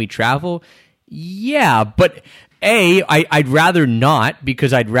when we travel? Yeah, but I'd rather not,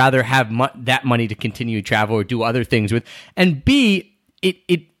 because I'd rather have that money to continue to travel or do other things with. And B,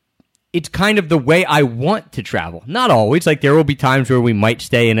 it's kind of the way I want to travel. Not always. Like there will be times where we might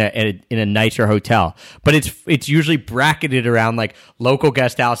stay in a nicer hotel, but it's usually bracketed around like local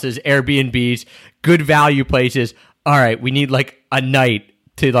guest houses, Airbnbs, good value places. All right, we need like a night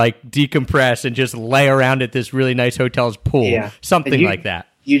to like decompress and just lay around at this really nice hotel's pool, something like that.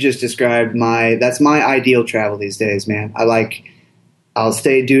 You just described that's my ideal travel these days, man. I've done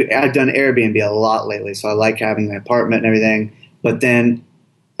Airbnb a lot lately, so I like having an apartment and everything, but then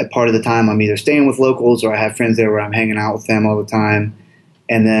a part of the time I'm either staying with locals or I have friends there where I'm hanging out with them all the time,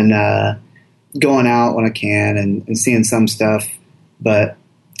 and then going out when I can and seeing some stuff. But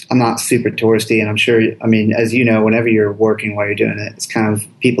I'm not super touristy, and I'm sure, I mean, as you know, whenever you're working while you're doing it, it's kind of,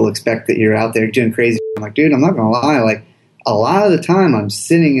 people expect that you're out there doing crazy. I'm like, dude, I'm not going to lie. Like a lot of the time I'm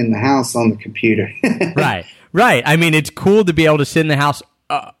sitting in the house on the computer. Right. I mean, it's cool to be able to sit in the house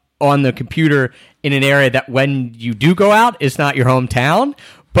on the computer in an area that when you do go out, it's not your hometown.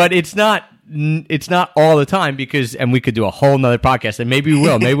 But it's not all the time, because, and we could do a whole nother podcast, and maybe we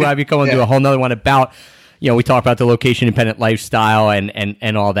will. Maybe we'll be coming to do a whole nother one about, you know, we talk about the location independent lifestyle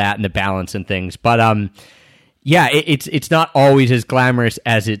and all that and the balance and things. But yeah, it's not always as glamorous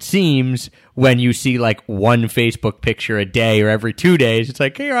as it seems when you see like one Facebook picture a day or every 2 days. It's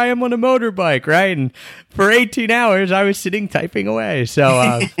like, here I am on a motorbike, right? And for 18 hours I was sitting typing away.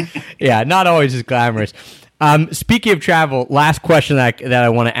 So yeah, not always as glamorous. Speaking of travel, last question that I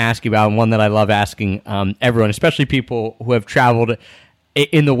want to ask you about, and one that I love asking everyone, especially people who have traveled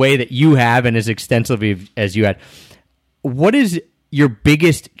in the way that you have and as extensively as you had. What is your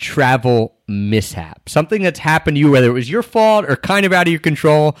biggest travel mishap? Something that's happened to you, whether it was your fault or kind of out of your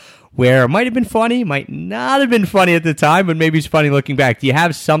control, where it might have been funny, might not have been funny at the time, but maybe it's funny looking back. Do you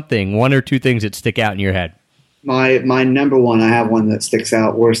have something, one or two things that stick out in your head? My number one, I have one that sticks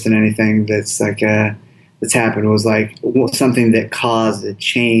out worse than anything that's like that's happened, was like something that caused a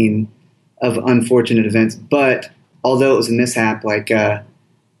chain of unfortunate events. But although it was a mishap, like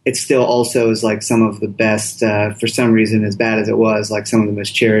it still also is like some of the best, for some reason, as bad as it was, like some of the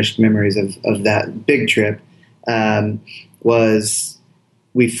most cherished memories of that big trip was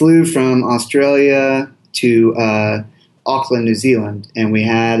we flew from Australia to Auckland, New Zealand, and we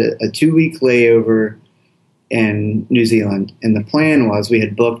had a 2-week layover in New Zealand. And the plan was we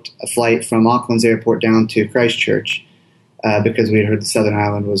had booked a flight from Auckland's airport down to Christchurch because we had heard the Southern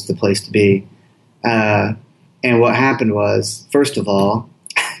Island was the place to be. And what happened was, first of all,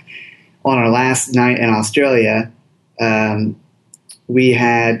 on our last night in Australia, we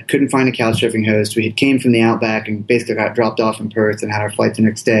couldn't find a couch surfing host. We had came from the outback and basically got dropped off in Perth and had our flight the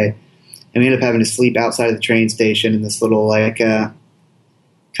next day. And we ended up having to sleep outside of the train station in this little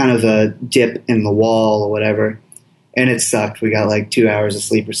kind of a dip in the wall or whatever. And it sucked. We got like 2 hours of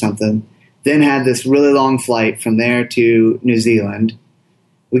sleep or something. Then had this really long flight from there to New Zealand.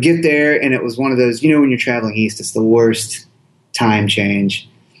 We get there, and it was one of those, when you're traveling east, it's the worst time change.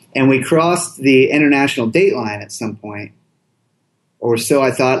 And we crossed the international date line at some point, or so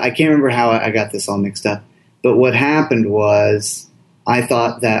I thought. I can't remember how I got this all mixed up. But what happened was I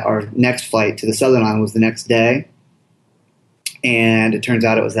thought that our next flight to the Southern Island was the next day. And it turns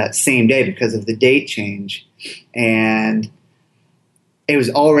out it was that same day because of the date change. And it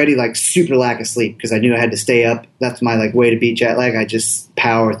was already like super lack of sleep because I knew I had to stay up. That's my like way to beat jet lag. I just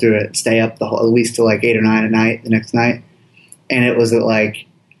power through it, stay up at least till like 8 or 9 at night the next night. And it was at like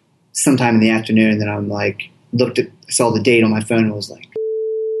sometime in the afternoon that I'm like saw the date on my phone and was like,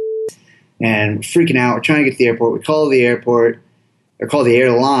 and freaking out. We're trying to get to the airport. We call the airport or call the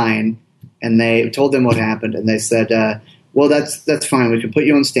airline, and they told them what happened, and they said, well, that's fine. We can put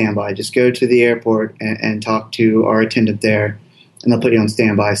you on standby. Just go to the airport and talk to our attendant there, and they'll put you on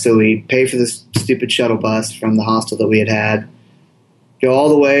standby. So we pay for this stupid shuttle bus from the hostel that we had, go all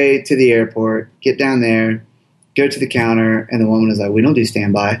the way to the airport, get down there, go to the counter, and the woman is like, we don't do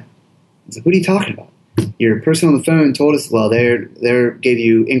standby. I was like, what are you talking about? Your person on the phone told us, well, they gave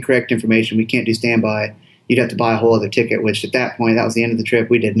you incorrect information. We can't do standby. You'd have to buy a whole other ticket, which at that point, that was the end of the trip.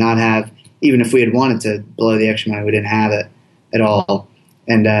 We did not have, even if we had wanted to blow the extra money, we didn't have it at all.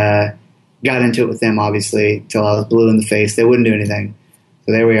 And got into it with them, obviously, till I was blue in the face. They wouldn't do anything.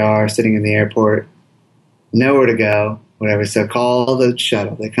 So there we are, sitting in the airport, nowhere to go, whatever. So call the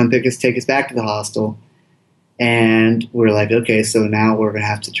shuttle. They come pick us, take us back to the hostel. And we're like, okay, so now we're going to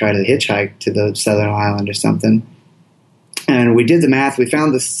have to try to hitchhike to the Southern Island or something. And we did the math. We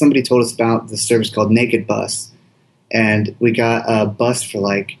found this. Somebody told us about this service called Naked Bus. And we got a bus for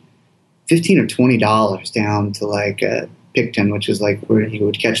like $15 or $20 down to like Picton, which is like where you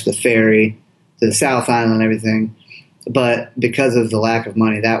would catch the ferry to the South Island and everything. But because of the lack of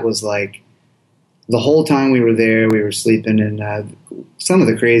money, that was like the whole time we were there, we were sleeping in some of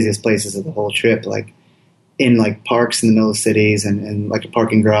the craziest places of the whole trip, like in like parks in the middle of cities and like a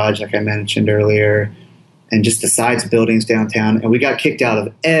parking garage, like I mentioned earlier, and just the sides of buildings downtown. And we got kicked out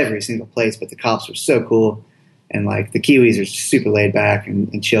of every single place, but the cops were so cool. And like the Kiwis are super laid back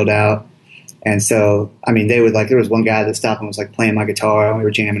and chilled out. And so, I mean, they would like, there was one guy that stopped and was like playing my guitar and we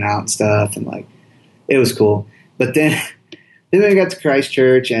were jamming out and stuff. And like, it was cool. But then we got to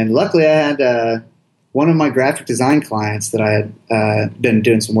Christchurch, and luckily I had one of my graphic design clients that I had been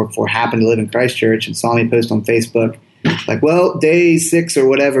doing some work for happened to live in Christchurch and saw me post on Facebook, like, well, day 6 or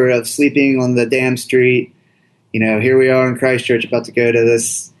whatever of sleeping on the damn street. Here we are in Christchurch about to go to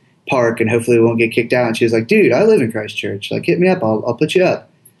this park and hopefully we won't get kicked out. And she was like, dude, I live in Christchurch. Like, hit me up. I'll put you up.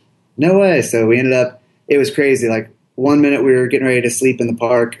 No way. So we ended up, it was crazy. Like 1 minute we were getting ready to sleep in the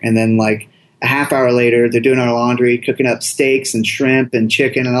park, and then like a half hour later, they're doing our laundry, cooking up steaks and shrimp and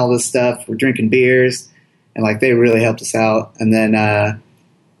chicken and all this stuff. We're drinking beers, and like they really helped us out. And then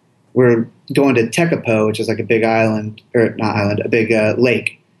we're going to Tekapo, which is like a big island, or not island, a big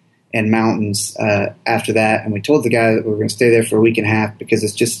lake and mountains after that. And we told the guy that we were going to stay there for a week and a half because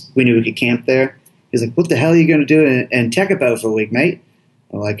it's just, we knew we could camp there. He's like, what the hell are you going to do in Tekapo for a week, mate?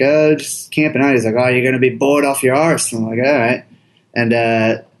 I'm like, oh, just camping out. He's like, oh, you're going to be bored off your arse. I'm like, all right.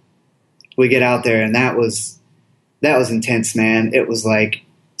 And we get out there, and that was intense, man. It was like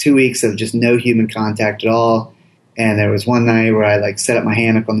 2 weeks of just no human contact at all. And there was one night where I like set up my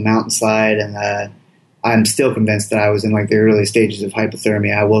hammock on the mountainside, and I'm still convinced that I was in like the early stages of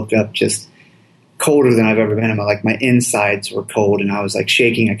hypothermia. I woke up just colder than I've ever been. My insides were cold, and I was like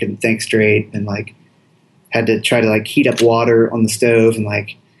shaking. I couldn't think straight, and like had to try to like heat up water on the stove, and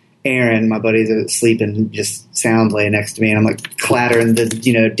like Aaron, my buddy, that's sleeping just sound lay next to me, and I'm like clattering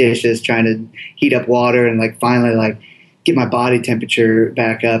the dishes, trying to heat up water, and like finally like get my body temperature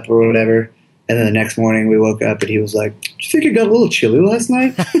back up or whatever. And then the next morning we woke up and he was like, "Do you think it got a little chilly last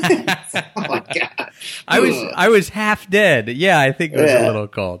night?" Oh my god! I was half dead. Yeah, I think it was a little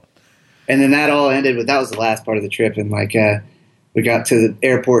cold. And then that all ended with, that was the last part of the trip, and like we got to the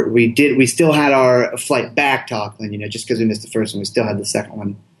airport. We still had our flight back to Auckland, just because we missed the first one, we still had the second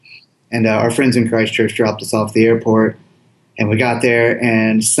one. And our friends in Christchurch dropped us off at the airport, and we got there,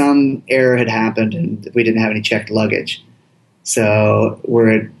 and some error had happened, and we didn't have any checked luggage. So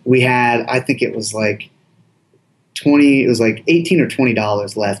we had, I think it was like $18 or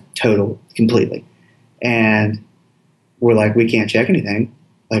 $20 left total completely. And we're like, we can't check anything.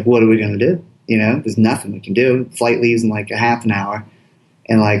 Like, what are we going to do? There's nothing we can do. Flight leaves in like a half an hour.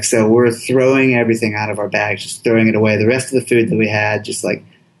 And like, so we're throwing everything out of our bags, just throwing it away. The rest of the food that we had, just like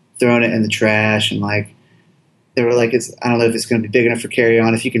throwing it in the trash. And like, they were like, I don't know if it's going to be big enough for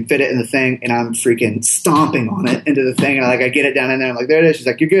carry-on. If you can fit it in the thing, and I'm freaking stomping on it into the thing. And I get it down in there. I'm like, there it is. She's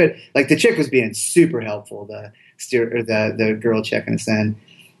like, you're good. Like, the chick was being super helpful, the girl checking us in.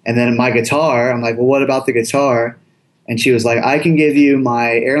 And then my guitar, I'm like, well, what about the guitar? And she was like, I can give you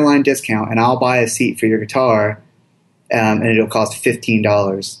my airline discount, and I'll buy a seat for your guitar, and it'll cost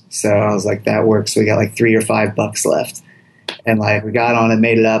 $15. So I was like, that works. So we got like $3 or $5 left. And like, we got on and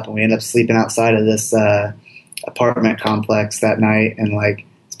made it up, and we ended up sleeping outside of this apartment complex that night, and like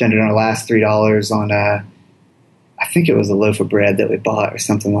spending our last $3 on I think it was a loaf of bread that we bought or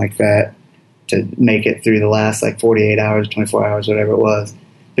something like that to make it through the last like 48 hours, 24 hours, whatever it was.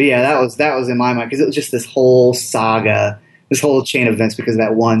 But yeah, that was in my mind, because it was just this whole saga, this whole chain of events because of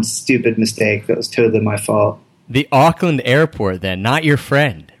that one stupid mistake that was totally my fault. The Auckland airport, then, not your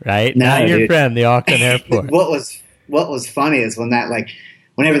friend, right? No, not your dude. friend, the Auckland airport. What was funny is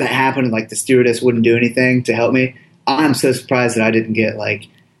whenever that happened, and like the stewardess wouldn't do anything to help me, I'm so surprised that I didn't get like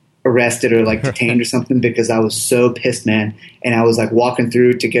arrested or like detained or something, because I was so pissed, man. And I was like walking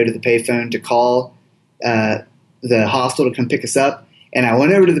through to go to the payphone to call the hostel to come pick us up. And I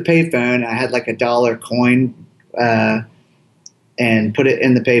went over to the payphone. I had like $1 coin and put it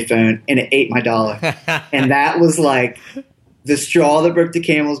in the payphone, and it ate my $1. And that was like the straw that broke the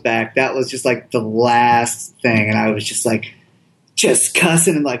camel's back. That was just like the last thing. And I was just like, just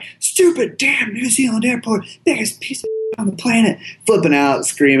cussing and like, stupid damn New Zealand airport, biggest piece of on the planet, flipping out,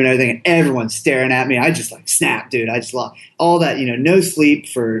 screaming, everything, and everyone's staring at me. I just like snapped, dude. I just lost all that, no sleep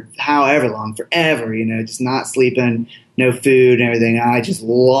for however long, forever, just not sleeping, no food and everything. I just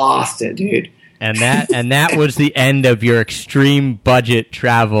lost it, dude. And that was the end of your extreme budget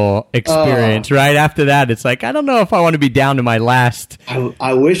travel experience. Right after that, it's like, I don't know if I want to be down to my last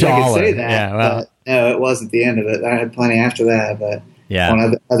I wish I could say that. Yeah, well, but no, it wasn't the end of it. I had plenty after that, but yeah,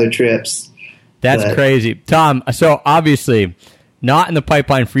 on other trips. That's crazy. Tom, so obviously not in the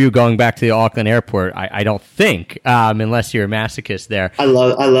pipeline for you going back to the Auckland airport, I don't think, unless you're a masochist there. I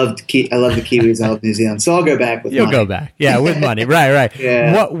love the Kiwis. I love New Zealand. So I'll go back with money. You'll go back. Yeah, with money. Right.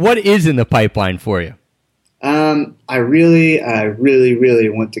 Yeah. What is in the pipeline for you? I really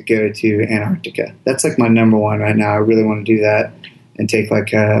want to go to Antarctica. That's like my number one right now. I really want to do that and take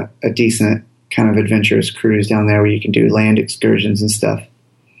like a decent kind of adventurous cruise down there where you can do land excursions and stuff.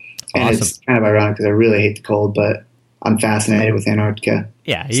 And awesome. It's kind of ironic because I really hate the cold, but I'm fascinated with Antarctica.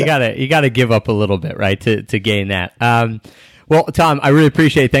 Yeah, you gotta give up a little bit, right, to gain that. Well, Tom, I really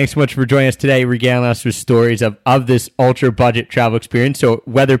appreciate it. Thanks so much for joining us today, regaling us with stories of this ultra budget travel experience. So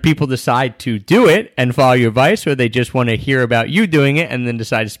whether people decide to do it and follow your advice, or they just want to hear about you doing it and then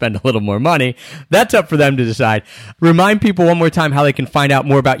decide to spend a little more money, that's up for them to decide. Remind people one more time how they can find out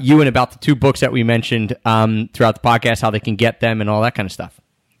more about you and about the 2 books that we mentioned throughout the podcast, how they can get them and all that kind of stuff.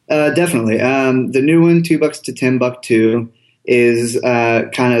 Definitely. The new one, $2 to Timbuktu, is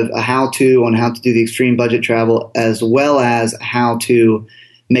kind of a how-to on how to do the extreme budget travel, as well as how to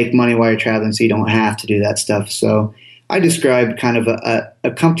make money while you're traveling so you don't have to do that stuff. So I described kind of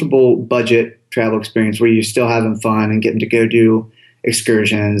a comfortable budget travel experience where you're still having fun and getting to go do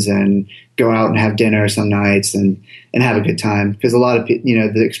excursions and go out and have dinner some nights and have a good time. Because a lot of people,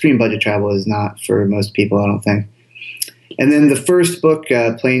 the extreme budget travel is not for most people, I don't think. And then the first book,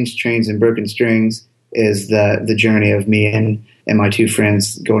 Planes, Trains, and Broken Strings, is the journey of me and my 2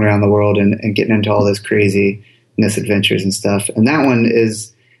 friends going around the world and getting into all this crazy misadventures and stuff. And that one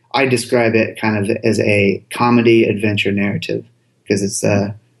is, I describe it kind of as a comedy adventure narrative, because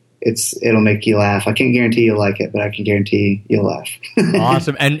it'll make you laugh. I can't guarantee you'll like it, but I can guarantee you'll laugh.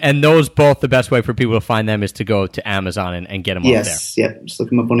 Awesome. And those both, the best way for people to find them is to go to Amazon and get them up there. Yes. Yep. Just look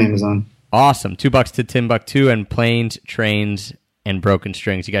them up on Amazon. Awesome. $2 to Timbuktu and Planes, Trains, and Broken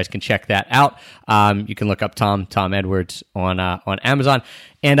Strings. You guys can check that out. You can look up Tom Edwards on Amazon.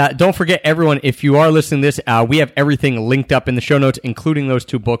 And don't forget, everyone, if you are listening to this, we have everything linked up in the show notes, including those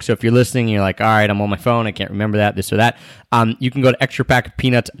 2 books. So if you're listening and you're like, all right, I'm on my phone, I can't remember that, this or that, you can go to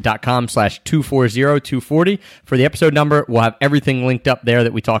extrapackofpeanuts.com/240 for the episode number. We'll have everything linked up there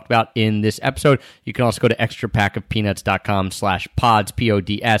that we talked about in this episode. You can also go to extrapackofpeanuts.com/pods,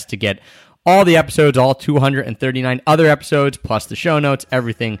 PODS, to get all the episodes, all 239 other episodes, plus the show notes.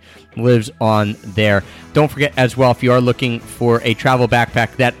 Everything lives on there. Don't forget as well, if you are looking for a travel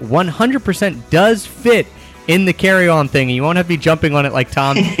backpack that 100% does fit in the carry-on thing, and you won't have to be jumping on it like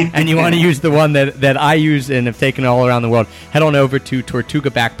Tom, and you want to use the one that I use and have taken all around the world, head on over to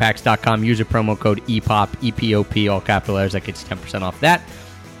tortugabackpacks.com. Use a promo code EPOP, EPOP, all capital letters. That gets 10% off that.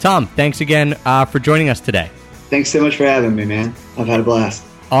 Tom, thanks again for joining us today. Thanks so much for having me, man. I've had a blast.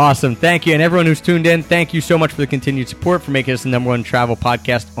 Awesome. Thank you. And everyone who's tuned in, thank you so much for the continued support, for making us the #1 travel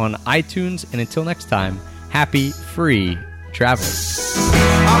podcast on iTunes. And until next time, happy, free traveling.